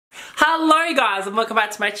Hello guys and welcome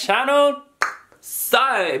back to my channel.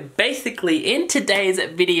 So basically in today's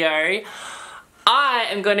video I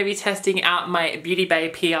am going to be testing out my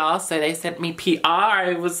beautybay PR. So they sent me PR.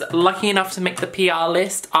 I was lucky enough to make the PR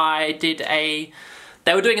list. They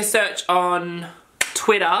were doing a search on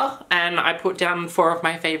Twitter and I put down 4 of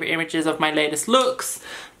my favourite images of my latest looks.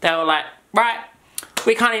 They were like, right,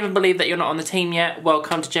 we can't even believe that you're not on the team yet.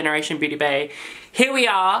 Welcome to Generation Beautybay. Here we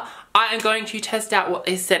are. I am going to test out what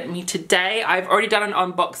they sent me today. I've already done an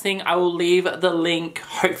unboxing. I will leave the link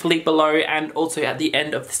hopefully below and also at the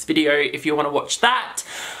end of this video if you want to watch that.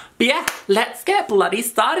 But yeah, let's get bloody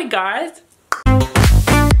started, guys.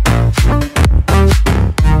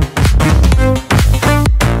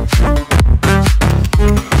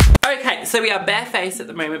 Okay, so we are barefaced at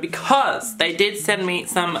the moment because they did send me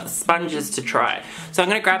some sponges to try. So I'm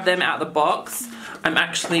going to grab them out of the box. I'm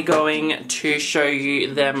actually going to show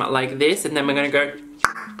you them like this and then we're going to go.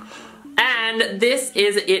 And this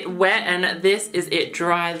is it wet and this is it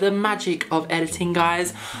dry. The magic of editing,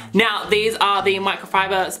 guys. Now these are the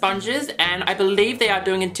microfiber sponges and I believe they are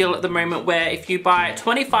doing a deal at the moment where if you buy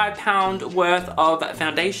 £25 worth of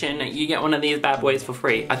foundation you get one of these bad boys for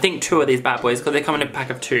free. I think 2 of these bad boys because they come in a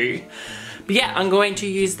pack of 2. But yeah, I'm going to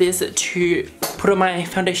use this to put on my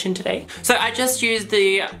foundation today. So I just used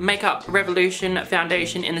the Makeup Revolution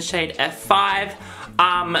foundation in the shade F5.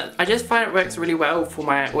 I just find it works really well for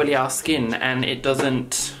my oily ass skin and it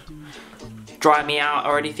doesn't dry me out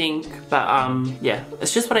or anything. But yeah,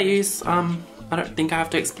 it's just what I use. I don't think I have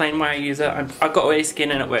to explain why I use it. I've got oily skin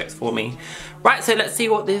and it works for me. Right, so let's see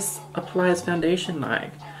what this applies foundation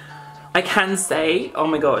like. I can say, oh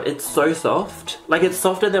my god, it's so soft. Like, it's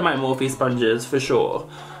softer than my Morphe sponges for sure.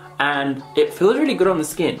 And it feels really good on the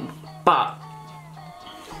skin. But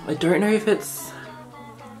I don't know if it's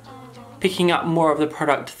picking up more of the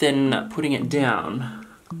product than putting it down.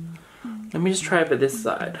 Let me just try over this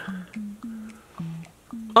side.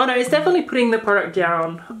 Oh no, it's definitely putting the product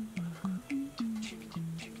down.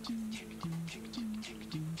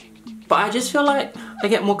 But I just feel like I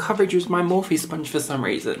get more coverage with my Morphe sponge for some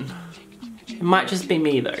reason. It might just be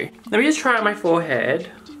me though. Let me just try on my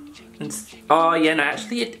forehead. And oh yeah, no,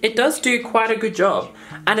 actually it does do quite a good job.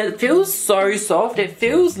 And it feels so soft. It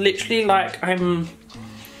feels literally like I'm...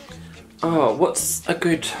 Oh, what's a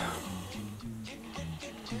good...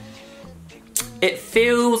 It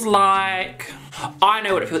feels like... I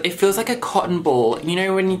know what it feels. It feels like a cotton ball. You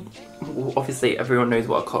know when you... Obviously everyone knows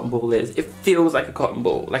what a cotton ball is. It feels like a cotton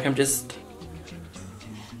ball. Like I'm just...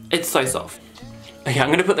 It's so soft. Okay,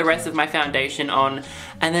 I'm gonna put the rest of my foundation on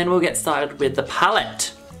and then we'll get started with the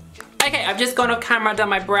palette. Okay, I've just gone off camera, done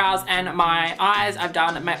my brows and my eyes. I've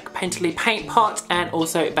done MAC Painterly Paint Pot and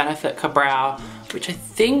also Benefit Brow, which I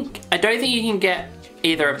don't think you can get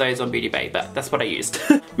either of those on beautybay, but that's what I used.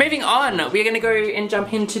 Moving on, we're gonna go and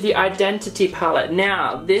jump into the Identity palette.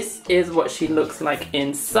 Now, this is what she looks like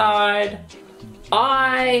inside.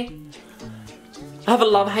 I have a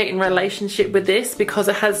love-hating relationship with this because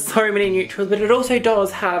it has so many neutrals, but it also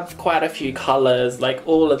does have quite a few colours. Like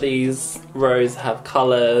all of these rows have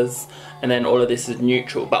colours and then all of this is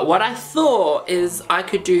neutral. But what I thought is I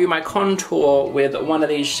could do my contour with one of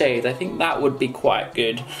these shades. I think that would be quite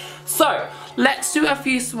good. So let's do a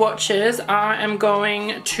few swatches. I am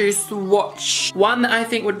going to swatch one that I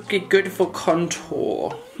think would be good for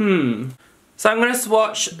contour. So I'm going to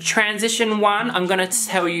swatch Transition 1. I'm going to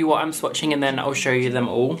tell you what I'm swatching and then I'll show you them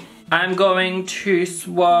all. I'm going to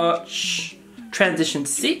swatch Transition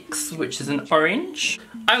 6, which is an orange.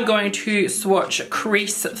 I'm going to swatch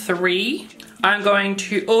Crease 3. I'm going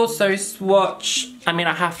to also swatch, I mean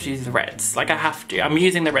I have to use the reds, like I have to. I'm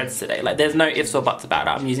using the reds today, like there's no ifs or buts about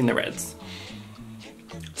it, I'm using the reds.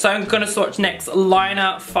 So I'm going to swatch next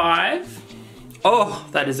Liner 5. Oh,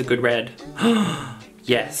 that is a good red.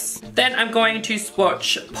 Yes. Then I'm going to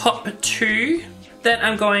swatch Pop 2. Then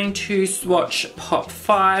I'm going to swatch Pop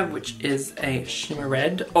 5, which is a shimmer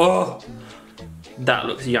red. Oh, that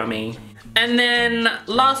looks yummy. And then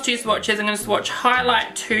last 2 swatches, I'm going to swatch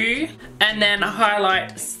Highlight 2 and then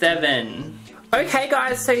Highlight 7. Okay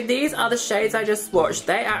guys, so these are the shades I just swatched.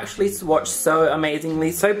 They actually swatched so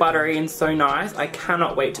amazingly, so buttery and so nice. I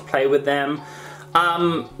cannot wait to play with them.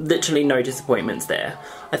 Literally no disappointments there.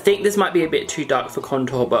 I think this might be a bit too dark for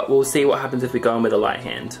contour, but we'll see what happens if we go in with a light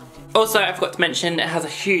hand. Also, I forgot to mention, it has a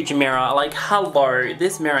huge mirror. Like, hello,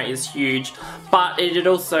 this mirror is huge. But it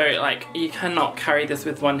also, like, you cannot carry this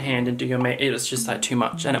with one hand and do your makeup. It's just, like, too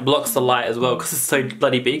much. And it blocks the light as well because it's so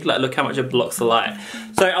bloody big. Like, look how much it blocks the light.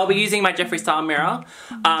 So, I'll be using my Jeffree style mirror.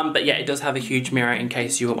 But yeah, it does have a huge mirror in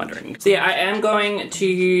case you were wondering. So yeah, I am going to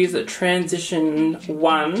use Transition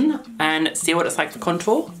 1 and see what it's like for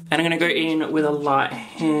contour. And I'm going to go in with a light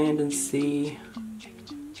hand and see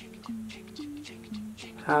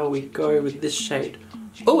how we go with this shade.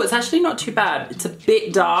 Oh, it's actually not too bad. It's a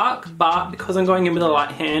bit dark, but because I'm going in with a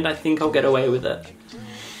light hand, I think I'll get away with it.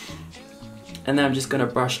 And then I'm just gonna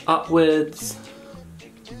brush upwards.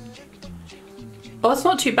 Oh, it's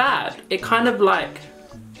not too bad. It kind of like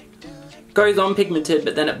goes on pigmented,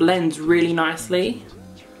 but then it blends really nicely.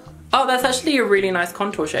 Oh, that's actually a really nice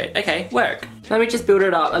contour shade. Okay, work. Let me just build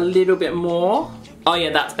it up a little bit more. Oh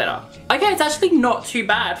yeah, that's better. Okay, it's actually not too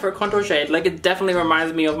bad for a contour shade. Like, it definitely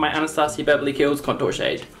reminds me of my Anastasia Beverly Hills contour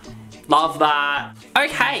shade. Love that.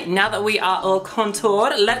 Okay, now that we are all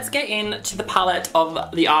contoured, let's get into the palette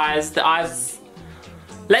of the eyes.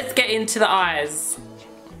 Let's get into the eyes.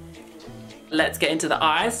 Let's get into the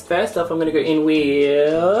eyes. First off, I'm gonna go in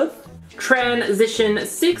with Transition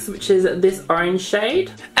 6, which is this orange shade.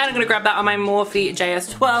 And I'm gonna grab that on my Morphe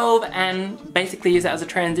JS12 and basically use it as a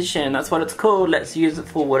transition. That's what it's called. Let's use it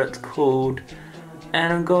for what it's called.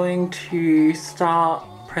 And I'm going to start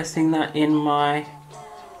pressing that in my,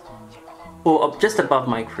 or just above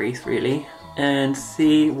my crease really, and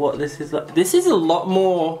see what this is like. This is a lot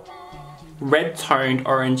more red toned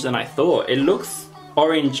orange than I thought. It looks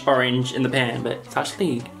orange in the pan, but it's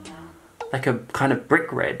actually like a kind of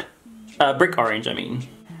brick red. Brick orange, I mean.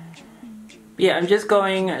 Yeah, I'm just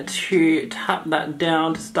going to tap that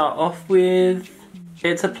down to start off with.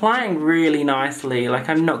 It's applying really nicely, like,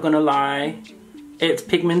 I'm not gonna lie. It's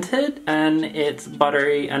pigmented and it's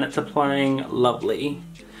buttery and it's applying lovely.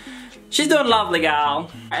 She's doing lovely,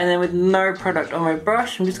 gal. And then with no product on my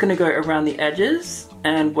brush, I'm just gonna go around the edges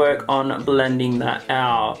and work on blending that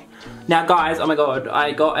out. Now guys, oh my god,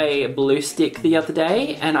 I got a blue stick the other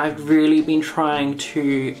day and I've really been trying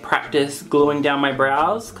to practice gluing down my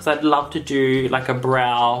brows because I'd love to do like a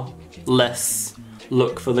brow-less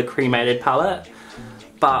look for the cremated palette.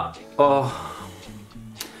 But, oh,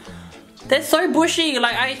 they're so bushy.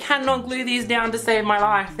 Like, I cannot glue these down to save my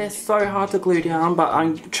life. They're so hard to glue down, but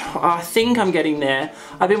I think I'm getting there.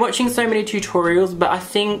 I've been watching so many tutorials, but I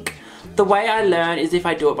think the way I learn is if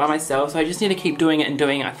I do it by myself, so I just need to keep doing it and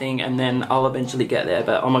doing it, I think, and then I'll eventually get there.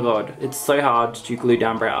 But oh my god, it's so hard to glue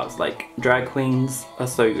down brows. Like, drag queens are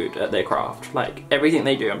so good at their craft. Like, everything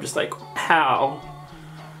they do, I'm just like, how?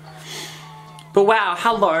 But wow,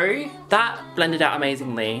 hello, that blended out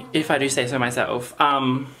amazingly, if I do say so myself.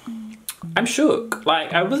 I'm shook.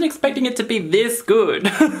 Like, I wasn't expecting it to be this good.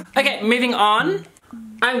 Okay, moving on.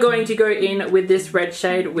 I'm going to go in with this red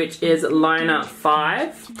shade, which is Liner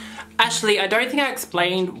 5. Actually, I don't think I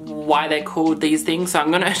explained why they're called these things, so I'm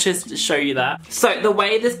gonna just show you that. So the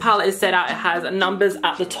way this palette is set out, it has numbers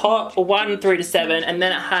at the top, 1 through to 7, and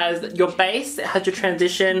then it has your base, it has your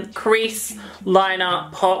transition, crease, liner,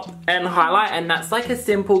 pop, and highlight, and that's like a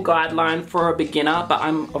simple guideline for a beginner, but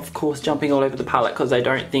I'm of course jumping all over the palette because I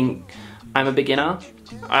don't think I'm a beginner.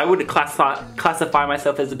 I would classify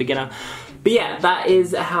myself as a beginner. But yeah, that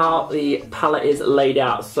is how the palette is laid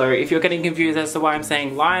out. So if you're getting confused as to why I'm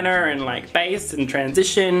saying liner and like base and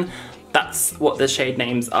transition, that's what the shade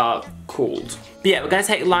names are called. But yeah, we're going to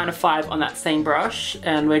take liner 5 on that same brush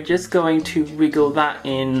and we're just going to wiggle that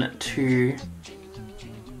in to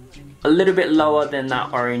a little bit lower than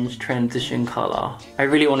that orange transition color. I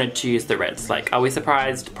really wanted to use the reds. Like, are we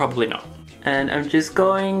surprised? Probably not. And I'm just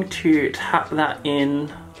going to tap that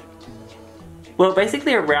in, well,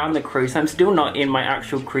 basically around the crease. I'm still not in my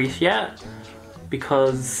actual crease yet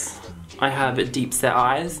because I have deep set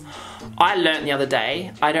eyes. I learned the other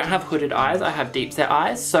day, I don't have hooded eyes, I have deep set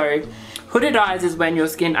eyes. So hooded eyes is when your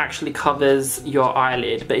skin actually covers your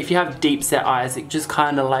eyelid, but if you have deep set eyes, it just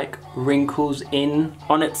kind of like wrinkles in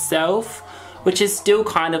on itself, which is still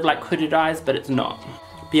kind of like hooded eyes, but it's not.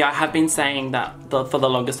 But yeah, I have been saying that for the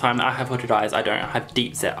longest time that I have hooded eyes, I don't have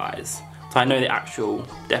deep set eyes. So I know the actual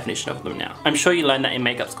definition of them now. I'm sure you learned that in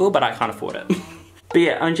makeup school, but I can't afford it. But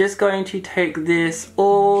yeah, I'm just going to take this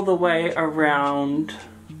all the way around,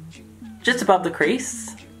 just above the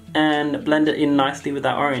crease, and blend it in nicely with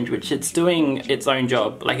that orange, which it's doing its own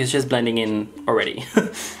job. Like, it's just blending in already.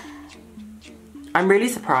 I'm really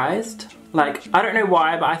surprised. Like, I don't know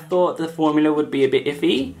why, but I thought the formula would be a bit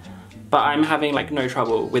iffy. but I'm having like no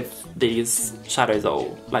trouble with these shadows at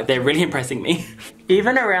all. Like they're really impressing me.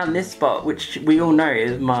 Even around this spot, which we all know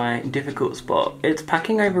is my difficult spot, it's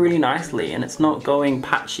packing over really nicely and it's not going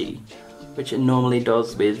patchy, which it normally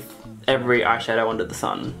does with every eyeshadow under the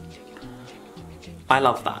sun. I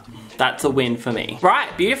love that. That's a win for me.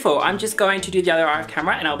 Right, beautiful. I'm just going to do the other eye of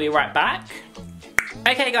camera and I'll be right back.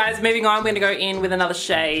 Okay guys, moving on, we're gonna go in with another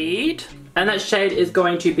shade. And that shade is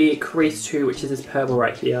going to be Crease 2, which is this purple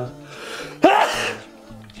right here.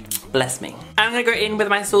 Bless me. I'm gonna go in with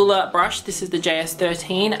my Velour brush. This is the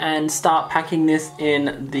JS13 and start packing this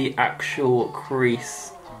in the actual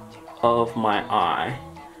crease of my eye.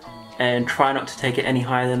 And try not to take it any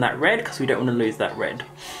higher than that red because we don't want to lose that red.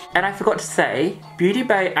 And I forgot to say,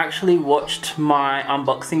 beautybay actually watched my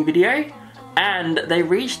unboxing video and they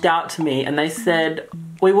reached out to me and they said,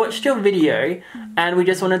 we watched your video and we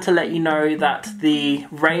just wanted to let you know that the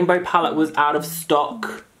rainbow palette was out of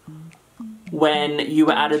stock when you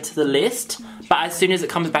were added to the list, but as soon as it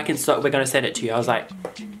comes back in stock, we're gonna send it to you. I was like,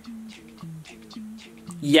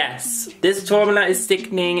 yes, this formula is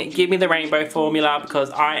sickening. Give me the rainbow formula because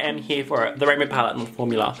I am here for it. The rainbow palette and the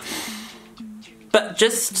formula. But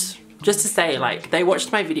just to say, like, they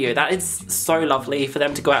watched my video. That is so lovely for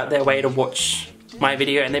them to go out their way to watch my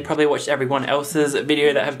video, and they probably watched everyone else's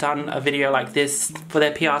video that have done a video like this for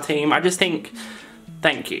their PR team. I just think,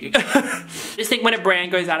 thank you. I just think when a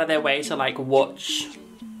brand goes out of their way to like watch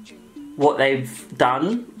what they've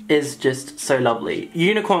done is just so lovely.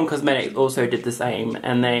 Unicorn Cosmetics also did the same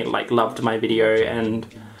and they like loved my video, and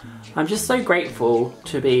I'm just so grateful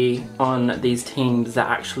to be on these teams that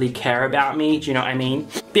actually care about me, do you know what I mean?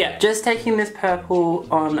 But yeah, just taking this purple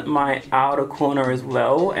on my outer corner as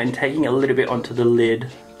well and taking a little bit onto the lid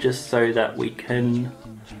just so that we can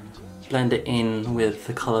blend it in with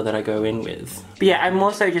the colour that I go in with. But yeah, I'm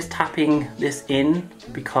also just tapping this in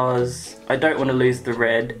because I don't want to lose the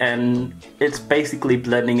red and it's basically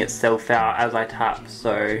blending itself out as I tap,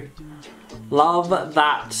 so love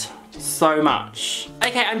that so much.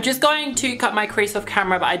 Okay, I'm just going to cut my crease off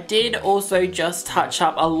camera, but I did also just touch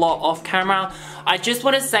up a lot off camera. I just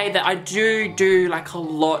want to say that I do like a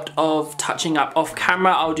lot of touching up off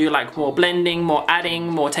camera. I'll do like more blending, more adding,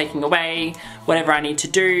 more taking away, whatever I need to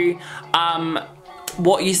do.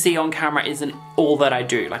 What you see on camera isn't all that I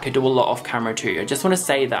do. Like I do a lot off camera too. I just want to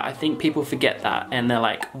say that. I think people forget that and they're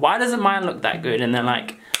like, why doesn't mine look that good? And they're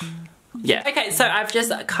like, yeah. Okay, so I've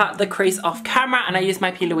just cut the crease off camera and I use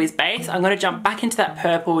my P. Louise base. I'm going to jump back into that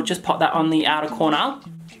purple, just pop that on the outer corner.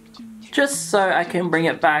 Just so I can bring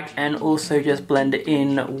it back and also just blend it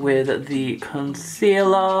in with the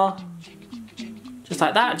concealer. Just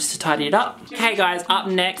like that, just to tidy it up. Okay guys, up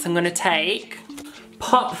next I'm going to take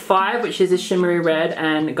Pop 5, which is a shimmery red.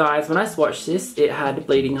 And guys, when I swatched this, it had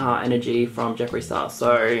Bleeding Heart Energy from Jeffree Star.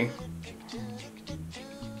 So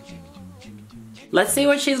let's see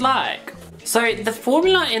what she's like. So the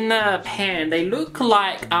formula in the pan, they look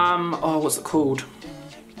like, oh, what's it called?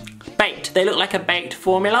 Baked. They look like a baked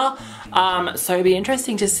formula. So it'd be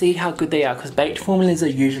interesting to see how good they are because baked formulas are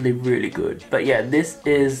usually really good. But yeah, this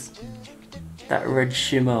is that red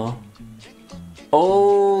shimmer.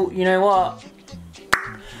 Oh, you know what?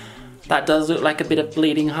 That does look like a bit of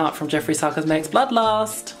Bleeding Heart from Jeffree Star Cosmetics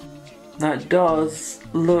Bloodlust. That does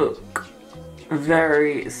look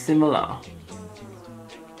very similar.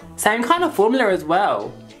 Same kind of formula as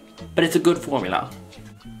well, but it's a good formula.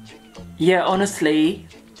 Yeah, honestly,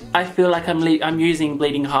 I feel like I'm using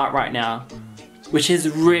Bleeding Heart right now, which is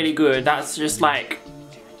really good. That's just like,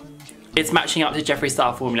 it's matching up to Jeffree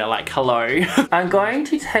Star formula, like hello. I'm going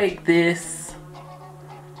to take this,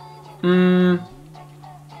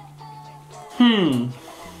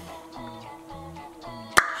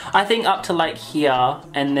 I think up to like here,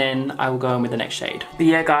 and then I will go in with the next shade. But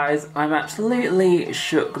yeah guys, I'm absolutely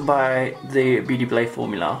shook by the beautybay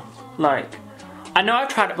formula. Like, I know I've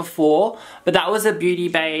tried it before, but that was a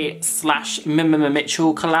beautybay /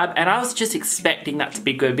 Mitchell collab, and I was just expecting that to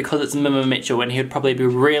be good because it's Mitchell and he would probably be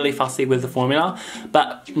really fussy with the formula.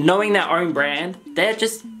 But knowing their own brand, their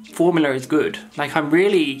just formula is good. Like, I'm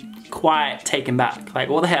really quite taken back. Like,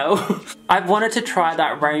 what the hell? I've wanted to try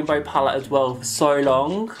that rainbow palette as well for so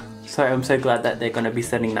long, so I'm so glad that they're going to be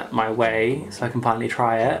sending that my way so I can finally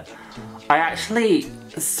try it. I actually,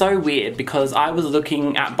 it's so weird because I was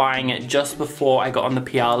looking at buying it just before I got on the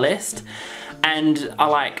PR list, and I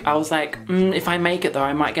was like, if I make it though,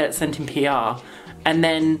 I might get it sent in PR. And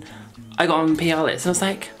then I got on the PR list and I was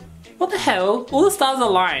like, what the hell? All the stars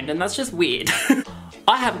aligned, and that's just weird.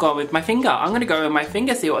 I have gone with my finger. I'm gonna go with my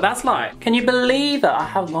finger, see what that's like. Can you believe that I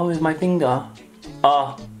have gone with my finger?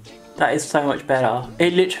 Oh, that is so much better.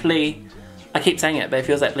 It literally I keep saying it, but it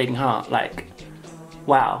feels like bleeding heart. Like,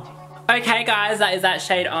 wow. Okay guys, that is that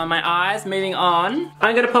shade on my eyes. Moving on.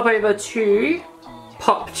 I'm gonna pop over to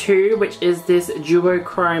Pop 2, which is this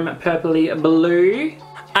duochrome purpley blue.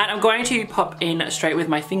 And I'm going to pop in straight with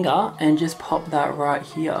my finger and just pop that right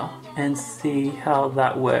here and see how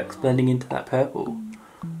that works blending into that purple.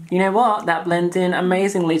 You know what? That blends in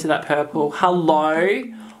amazingly to that purple. Hello?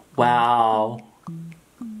 Wow.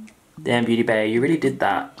 Damn, Beauty Bay, you really did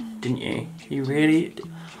that, didn't you? You really did.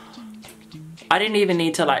 I didn't even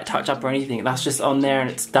need to like touch up or anything. That's just on there and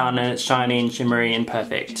it's done and it's shiny and shimmery and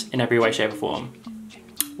perfect in every way, shape or form.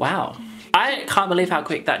 Wow. I can't believe how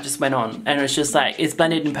quick that just went on. And it was just like, it's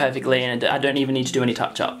blended in perfectly and I don't even need to do any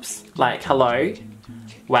touch-ups. Like, hello?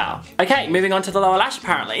 Wow. Okay, moving on to the lower lash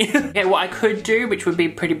apparently. Okay, what I could do, which would be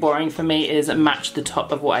pretty boring for me, is match the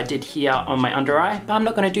top of what I did here on my under eye. But I'm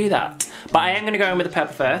not gonna do that. But I am gonna go in with the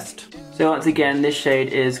purple first. So once again, this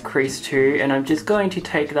shade is Crease 2, and I'm just going to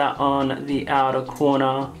take that on the outer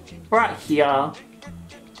corner, right here.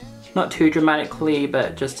 Not too dramatically,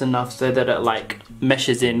 but just enough so that it like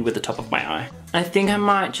meshes in with the top of my eye. I think I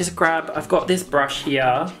might just grab, I've got this brush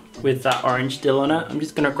here with that orange still on it. I'm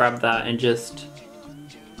just gonna grab that and just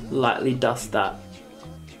lightly dust that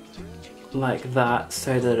like that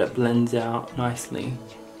so that it blends out nicely.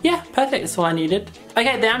 Yeah, perfect, that's all I needed.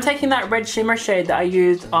 Okay, then I'm taking that red shimmer shade that I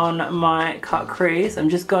used on my cut crease. I'm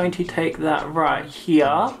just going to take that right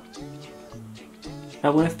here. I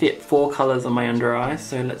want to fit 4 colours on my under eye,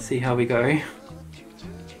 so let's see how we go.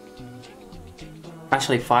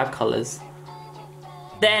 Actually 5 colours.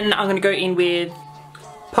 Then I'm going to go in with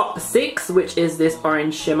Pop 6, which is this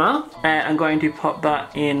orange shimmer. And I'm going to pop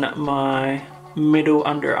that in my middle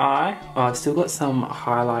under eye. Oh, I've still got some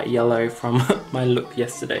highlight yellow from my look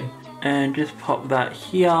yesterday. And just pop that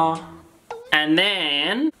here. And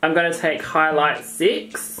then I'm going to take highlight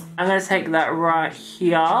 6. I'm going to take that right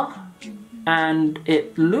here. And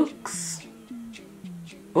it looks...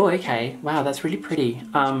 Oh, okay. Wow, that's really pretty.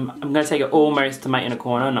 I'm going to take it almost to my inner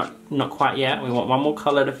corner. Not quite yet. We want one more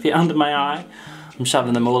colour to fit under my eye. I'm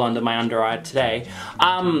shoving them all under my under eye today.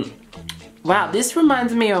 Wow, this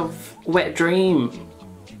reminds me of Wet Dream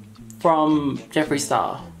from Jeffree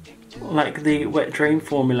Star. Like the Wet Dream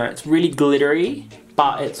formula. It's really glittery,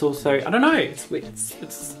 but it's also, I don't know,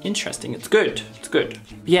 it's interesting. It's good. It's good.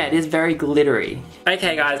 Yeah, it is very glittery.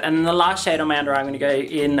 Okay guys, and the last shade on my under eye I'm going to go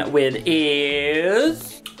in with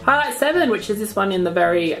is Highlight 7, which is this one in the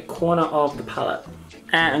very corner of the palette.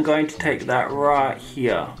 And I'm going to take that right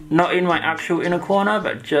here. Not in my actual inner corner,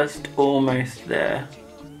 but just almost there.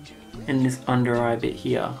 In this under eye bit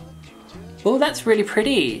here. Oh, that's really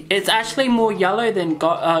pretty. It's actually more yellow than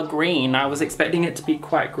green. I was expecting it to be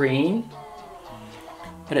quite green.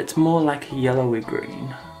 But it's more like a yellowy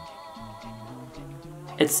green.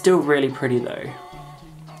 It's still really pretty though.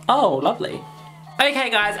 Oh, lovely. Okay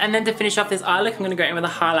guys, and then to finish off this eye look, I'm going to go in with a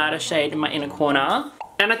highlighter shade in my inner corner.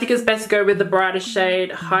 And I think it's best to go with the brightest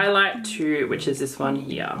shade, Highlight 2, which is this one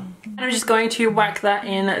here. And I'm just going to whack that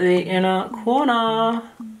in the inner corner.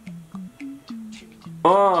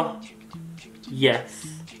 Oh, yes.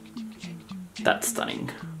 That's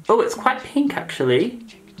stunning. Oh, it's quite pink actually.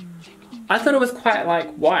 I thought it was quite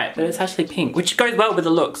like white, but it's actually pink, which goes well with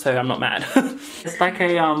the look, so I'm not mad. It's like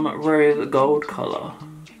a rose gold colour.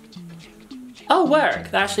 Oh,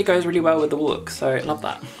 werk. That actually goes really well with the look, so love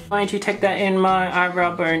that. I'm going to take that in my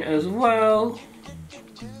eyebrow bone as well.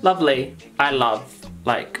 Lovely. I love,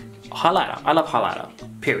 like, highlighter. I love highlighter.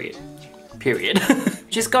 Period. Period.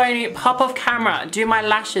 Just going to pop off camera, do my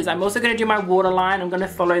lashes. I'm also going to do my waterline. I'm going to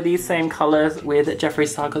follow these same colours with Jeffree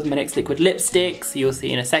Star Cosmetics Liquid Lipsticks. You'll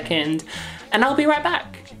see in a second. And I'll be right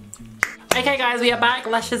back. Okay guys, we are back,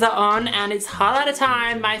 lashes are on, and it's highlighter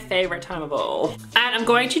time, my favourite time of all. And I'm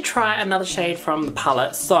going to try another shade from the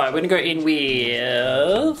palette. So I'm going to go in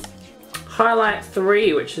with Highlight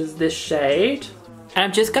 3, which is this shade. And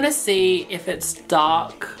I'm just going to see if it's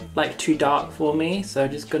dark, like too dark for me. So I'm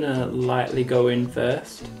just going to lightly go in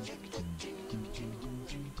first.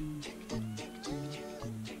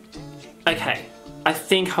 Okay. I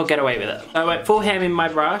think I'll get away with it. I went full ham in my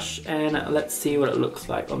brush and let's see what it looks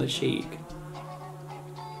like on the cheek.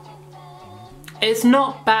 It's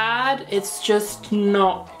not bad, it's just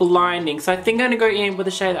not blinding. So I think I'm gonna go in with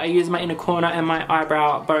the shade that I use in my inner corner and my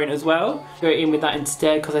eyebrow bone as well. Go in with that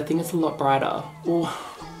instead because I think it's a lot brighter. Ooh.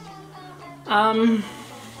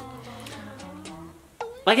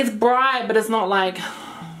 Like it's bright, but it's not like,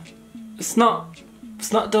 it's not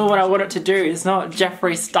doing what I want it to do. It's not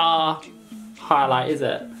Jeffree Star highlight, is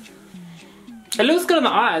it? It looks good on the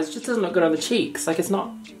eyes, just doesn't look good on the cheeks. Like it's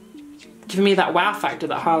not giving me that wow factor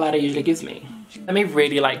that highlighter usually gives me. Let me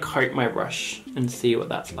really like coat my brush and see what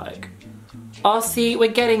that's like. Oh, see,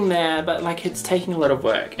 we're getting there, but like it's taking a lot of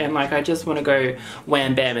work and like I just want to go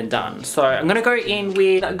wham bam and done. So I'm gonna go in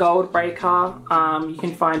with Goldbreaker. You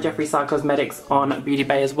can find Jeffree Star Cosmetics on Beauty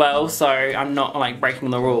Bay as well, so I'm not like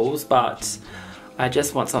breaking the rules, but I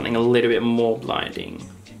just want something a little bit more blinding.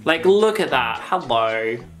 Like, look at that.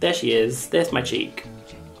 Hello. There she is. There's my cheek.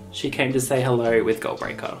 She came to say hello with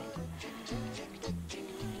Goldbreaker.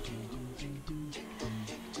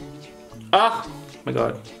 Oh my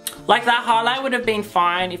god. Like, that highlight would have been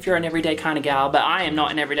fine if you're an everyday kind of gal, but I am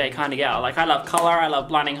not an everyday kind of gal. Like, I love color, I love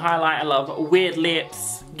blinding highlight, I love weird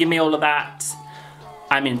lips. Give me all of that.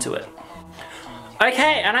 I'm into it.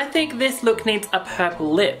 Okay, and I think this look needs a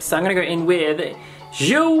purple lip, so I'm gonna go in with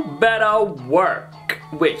You Better Work,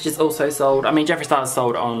 which is also sold, I mean, Jeffree Star is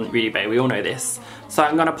sold on Beauty Bay, we all know this. So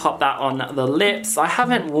I'm gonna pop that on the lips. I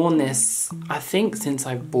haven't worn this, I think, since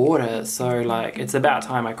I bought it, so like, it's about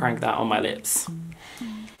time I crank that on my lips.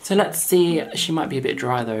 So let's see, she might be a bit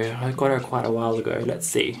dry though. I got her quite a while ago, let's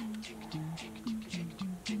see.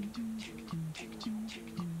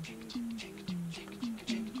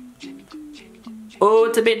 Oh,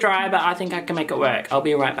 it's a bit dry, but I think I can make it work. I'll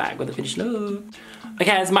be right back with the finished look.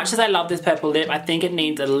 Okay, as much as I love this purple lip, I think it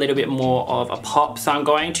needs a little bit more of a pop. So I'm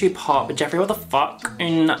going to pop Jeffree What the Fuck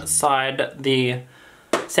inside the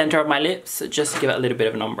center of my lips, just to give it a little bit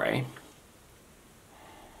of an ombre.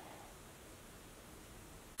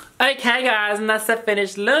 Okay guys, and that's the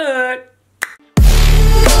finished look.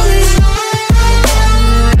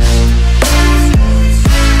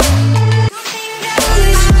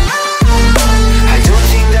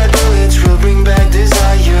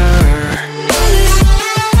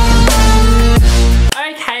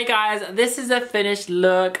 Okay guys, this is a finished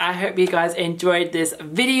look. I hope you guys enjoyed this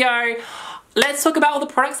video. Let's talk about all the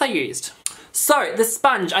products I used. So, the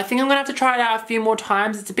sponge, I think I'm gonna have to try it out a few more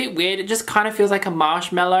times. It's a bit weird, it just kind of feels like a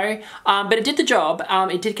marshmallow, but it did the job.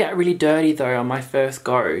 It did get really dirty though on my first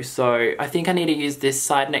go, so I think I need to use this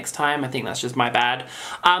side next time. I think that's just my bad.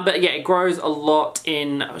 But yeah, it grows a lot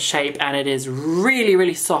in shape and it is really,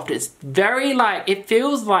 really soft. It's very like, it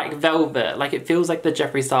feels like velvet, like it feels like the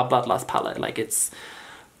Jeffree Star Bloodlust palette, like it's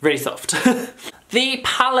really soft. The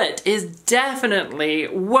palette is definitely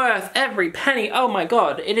worth every penny. Oh my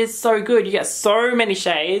god, it is so good. You get so many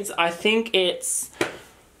shades. I think it's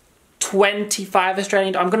 25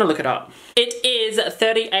 Australian, I'm gonna look it up. It is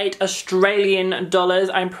 38 Australian dollars.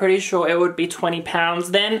 I'm pretty sure it would be 20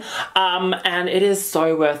 pounds then. And it is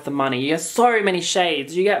so worth the money. You get so many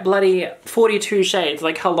shades. You get bloody 42 shades.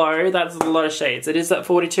 Like, hello, that's a lot of shades. It is at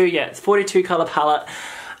 42, yeah, it's 42 color palette.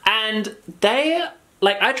 And they,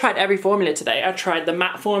 like, I tried every formula today. I tried the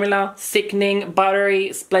matte formula, sickening,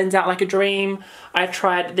 buttery, splends out like a dream. I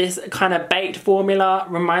tried this kind of baked formula,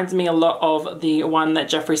 reminds me a lot of the one that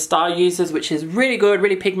Jeffree Star uses, which is really good,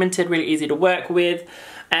 really pigmented, really easy to work with.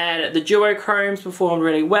 And the duochromes performed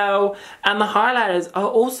really well. And the highlighters are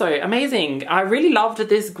also amazing. I really loved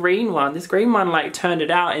this green one. This green one like turned it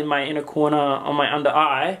out in my inner corner on my under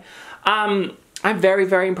eye. I'm very,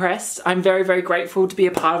 very impressed. I'm very, very grateful to be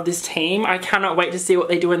a part of this team. I cannot wait to see what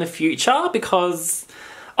they do in the future because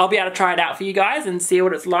I'll be able to try it out for you guys and see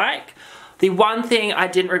what it's like. The one thing I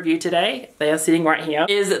didn't review today, they are sitting right here,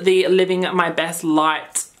 is the Living My Best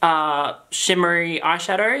Light shimmery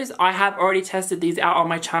eyeshadows. I have already tested these out on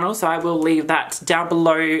my channel, so I will leave that down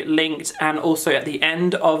below linked and also at the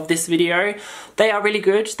end of this video. They are really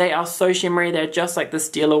good. They are so shimmery. They're just like the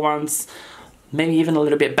Steeler ones, maybe even a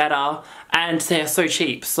little bit better, and they are so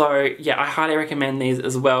cheap. So yeah, I highly recommend these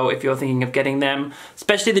as well if you're thinking of getting them,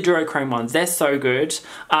 especially the duochrome ones. They're so good.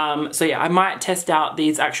 So yeah, I might test out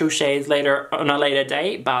these actual shades later on a later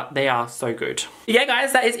date, but they are so good. Yeah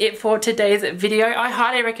guys, that is it for today's video. I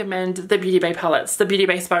highly recommend the Beauty Bay palettes, the Beauty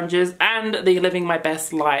Bay sponges, and the Living My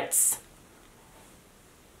Best Lights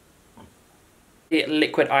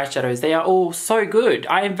liquid eyeshadows. They are all so good.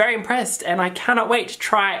 I am very impressed and I cannot wait to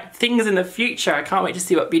try things in the future. I can't wait to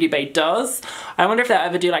see what Beauty Bay does. I wonder if they'll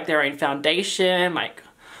ever do like their own foundation, like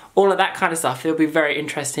all of that kind of stuff. It'll be very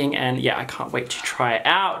interesting and yeah, I can't wait to try it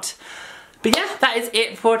out. But yeah, that is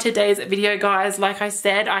it for today's video, guys. Like I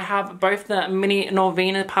said, I have both the mini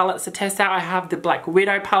Norvina palettes to test out. I have the Black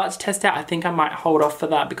Widow palette to test out. I think I might hold off for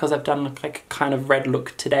that because I've done like a kind of red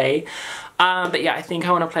look today. But yeah, I think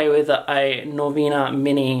I want to play with a Norvina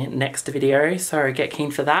mini next video, so get keen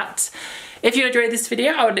for that. If you enjoyed this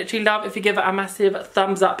video, I would literally love if you give it a massive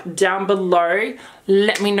thumbs up down below.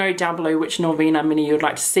 Let me know down below which Norvina mini you'd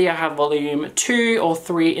like to see. I have volume 2 or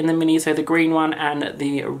 3 in the mini, so the green one and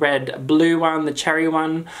the red blue one, the cherry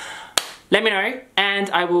one. Let me know and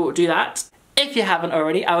I will do that. if you haven't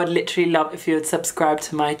already, I would literally love if you would subscribe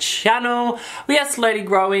to my channel. We are slowly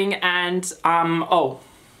growing, and oh,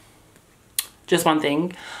 just one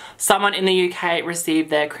thing. Someone in the UK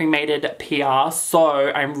received their cremated PR,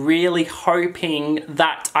 so I'm really hoping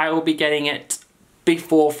that I will be getting it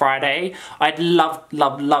before Friday. I'd love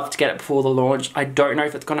to get it before the launch. I don't know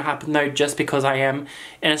if it's going to happen though, just because I am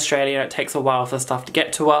in Australia and it takes a while for stuff to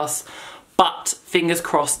get to us. But fingers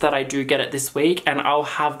crossed that I do get it this week, and I'll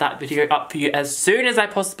have that video up for you as soon as I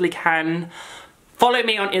possibly can. Follow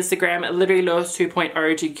me on Instagram at literallylewis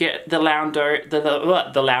 2.0 to get the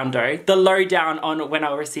lowdown on when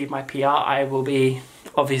I'll receive my PR. I will be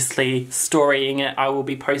obviously storying it. I will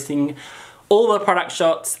be posting all the product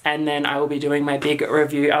shots, and then I will be doing my big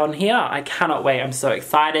review on here. I cannot wait. I'm so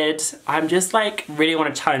excited. I'm just like really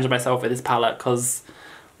want to challenge myself with this palette because,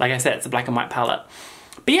 like I said, it's a black and white palette.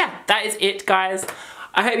 But yeah, that is it, guys.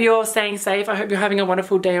 I hope you're staying safe. I hope you're having a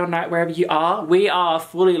wonderful day or night wherever you are. We are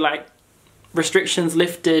fully like restrictions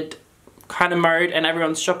lifted kind of mode, and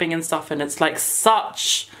everyone's shopping and stuff, and it's like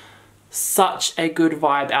such a good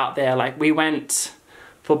vibe out there. Like, we went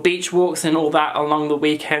for beach walks and all that along the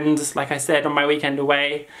weekend, like I said, on my weekend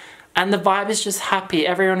away, and the vibe is just happy.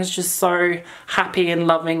 Everyone is just so happy and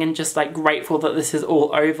loving and just like grateful that this is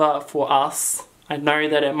all over for us. I know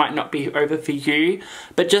that it might not be over for you,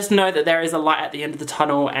 but just know that there is a light at the end of the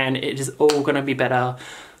tunnel, and it is all gonna be better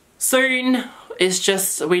soon. It's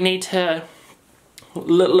just, we need to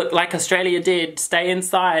look like Australia did, stay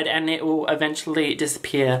inside, and it will eventually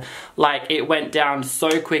disappear. Like, it went down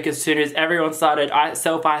so quick as soon as everyone started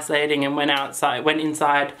self-isolating and went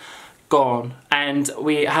inside, gone. And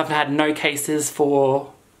we have had no cases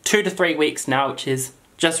for 2 to 3 weeks now, which is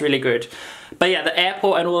just really good. But yeah, the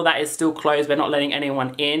airport and all of that is still closed. We're not letting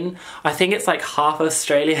anyone in. I think it's like half of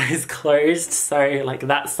Australia is closed. So like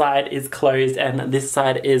that side is closed and this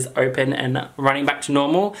side is open and running back to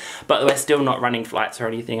normal. But we're still not running flights or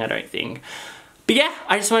anything, I don't think. But yeah,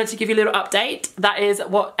 I just wanted to give you a little update. That is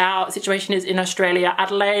what our situation is in Australia,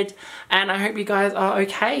 Adelaide. And I hope you guys are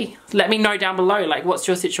okay. Let me know down below, like, what's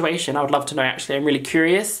your situation? I would love to know, actually. I'm really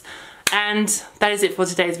curious. And that is it for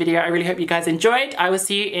today's video. I really hope you guys enjoyed. I will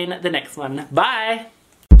see you in the next one. Bye!